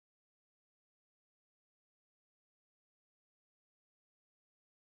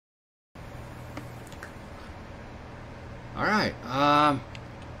Alright,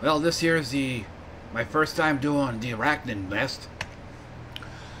 well, this here is my first time doing the Arachnid Nest.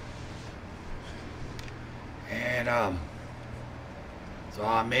 And, so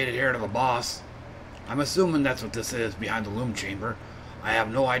I made it here to the boss. I'm assuming that's what this is behind the loom chamber. I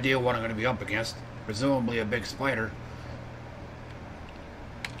have no idea what I'm going to be up against. Presumably a big spider.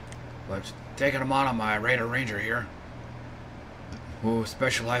 But taking him on my Raider Ranger here, who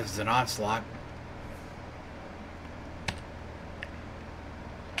specializes in onslaught.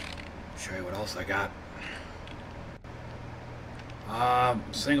 Show you what else I got.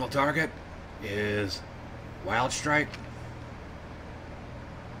 Single target is Wild Strike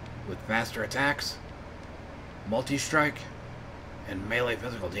with faster attacks, multi-strike, and melee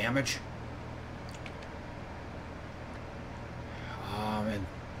physical damage. And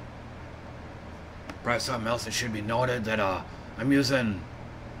probably something else that should be noted that I'm using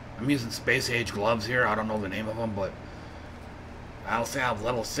Space Age gloves here. I don't know the name of them, but I also have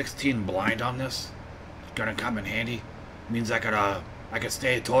level 16 blind on this. It's gonna come in handy. Means I could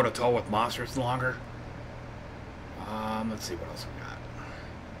stay toe to toe with monsters longer. Let's see what else we got.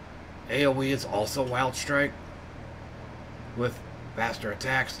 AoE is also Wild Strike with faster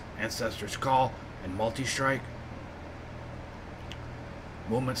attacks, Ancestor's Call, and multi-strike.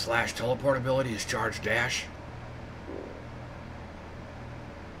 Movement / teleport ability is Charge Dash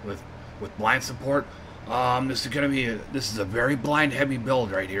with blind support. This is a very blind heavy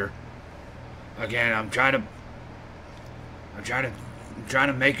build right here. Again, I'm trying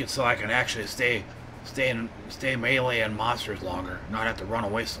to make it so I can actually stay melee and monsters longer, not have to run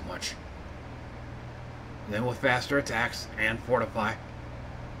away so much. Then with faster attacks and fortify.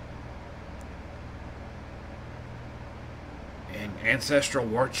 And Ancestral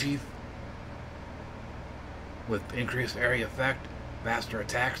War Chief with increased area effect, faster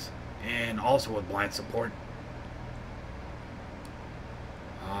attacks, and also with blind support.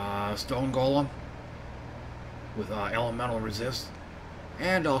 Stone Golem with elemental resist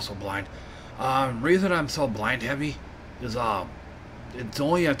and also blind. Reason I'm so blind heavy is it's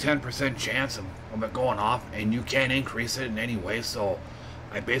only a 10% chance of it going off, and you can't increase it in any way, so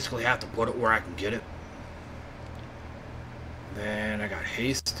I basically have to put it where I can get it. Then I got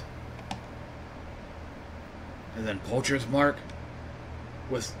Haste, and then Poacher's Mark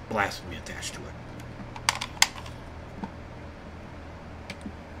with Blasphemy attached to it.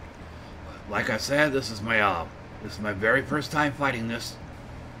 Like I said, this is my very first time fighting this,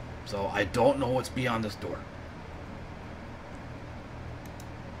 so I don't know what's beyond this door.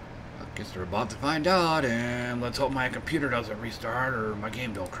 I guess we're about to find out, and let's hope my computer doesn't restart or my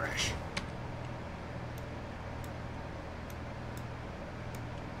game don't crash.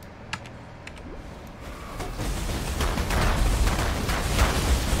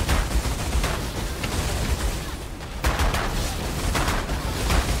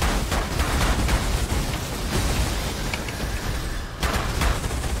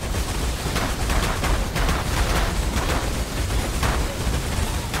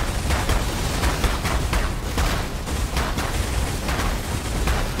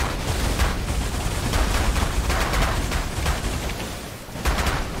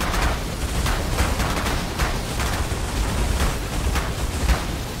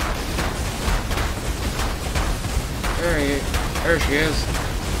 There she is.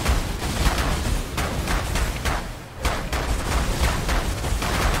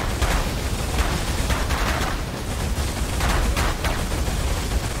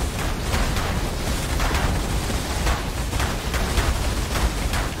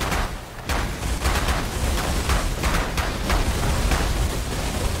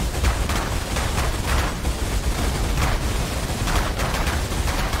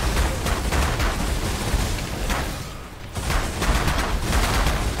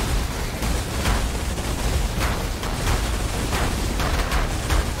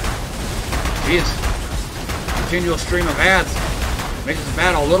 Continual stream of ads makes this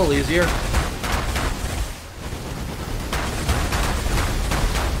battle a little easier.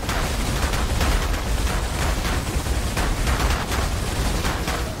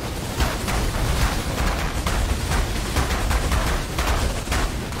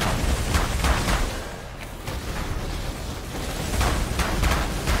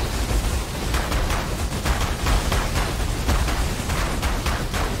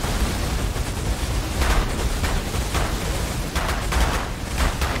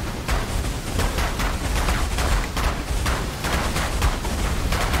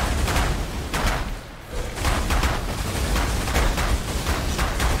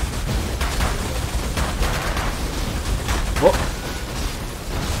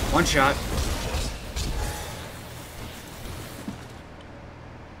 One shot.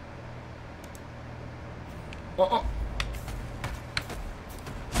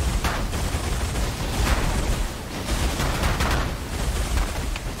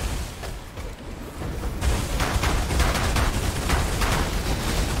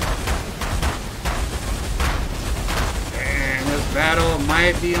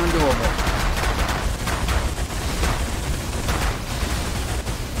 might be undoable.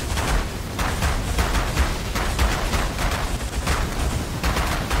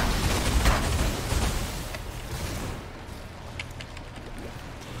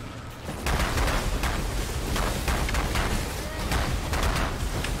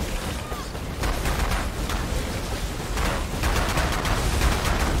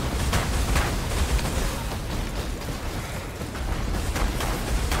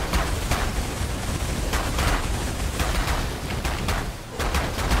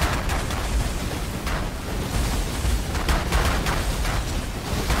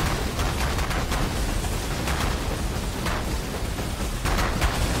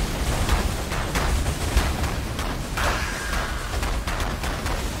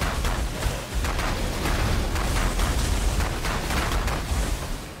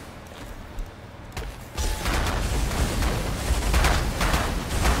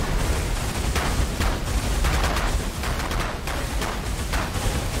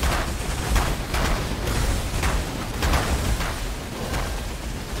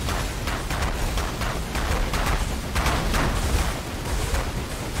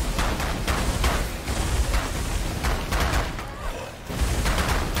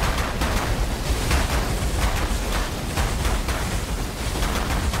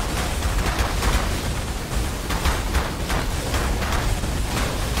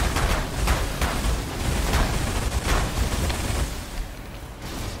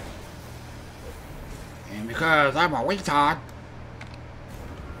 Because I'm a retard.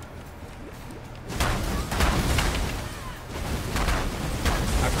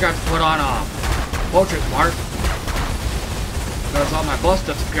 I forgot to put on a poacher's mark. Because all my buffs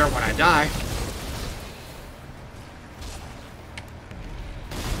disappear when I die.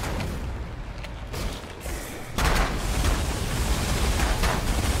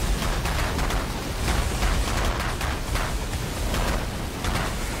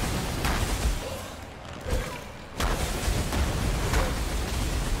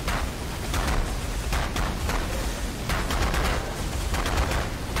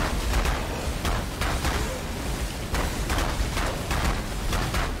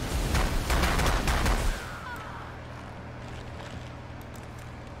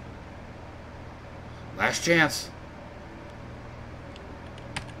 Last chance.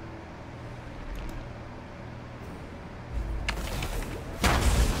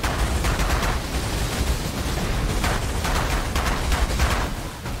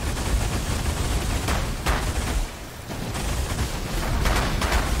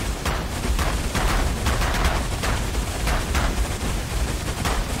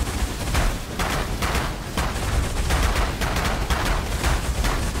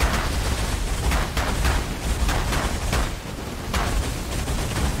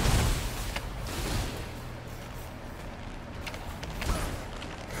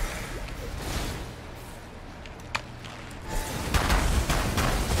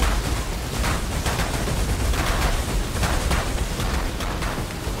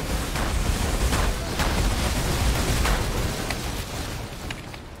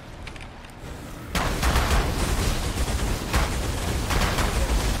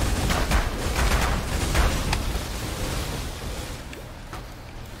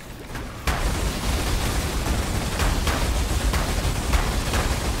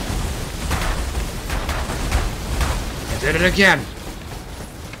 Did it again.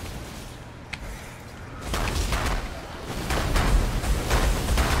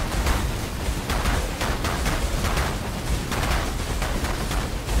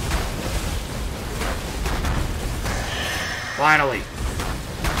 Finally.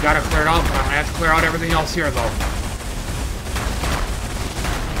 Got it cleared out, but I'm gonna have to clear out everything else here though.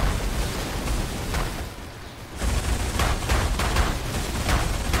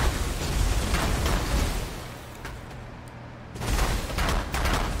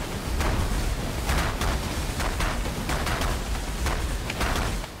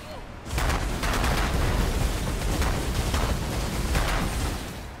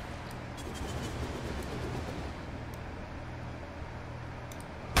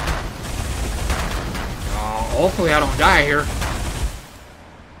 Hopefully I don't die here.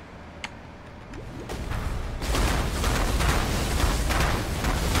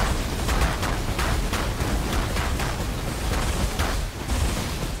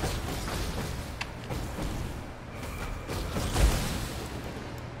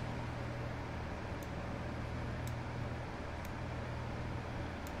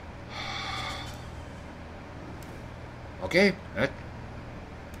 Okay, that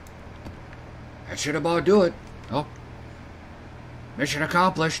should about do it. Oh, mission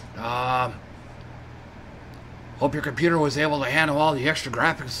accomplished. Hope your computer was able to handle all the extra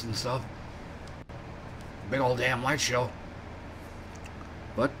graphics and stuff. Big old damn light show.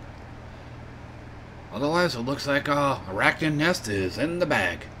 But otherwise, it looks like Arachnid Nest is in the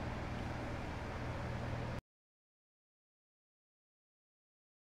bag.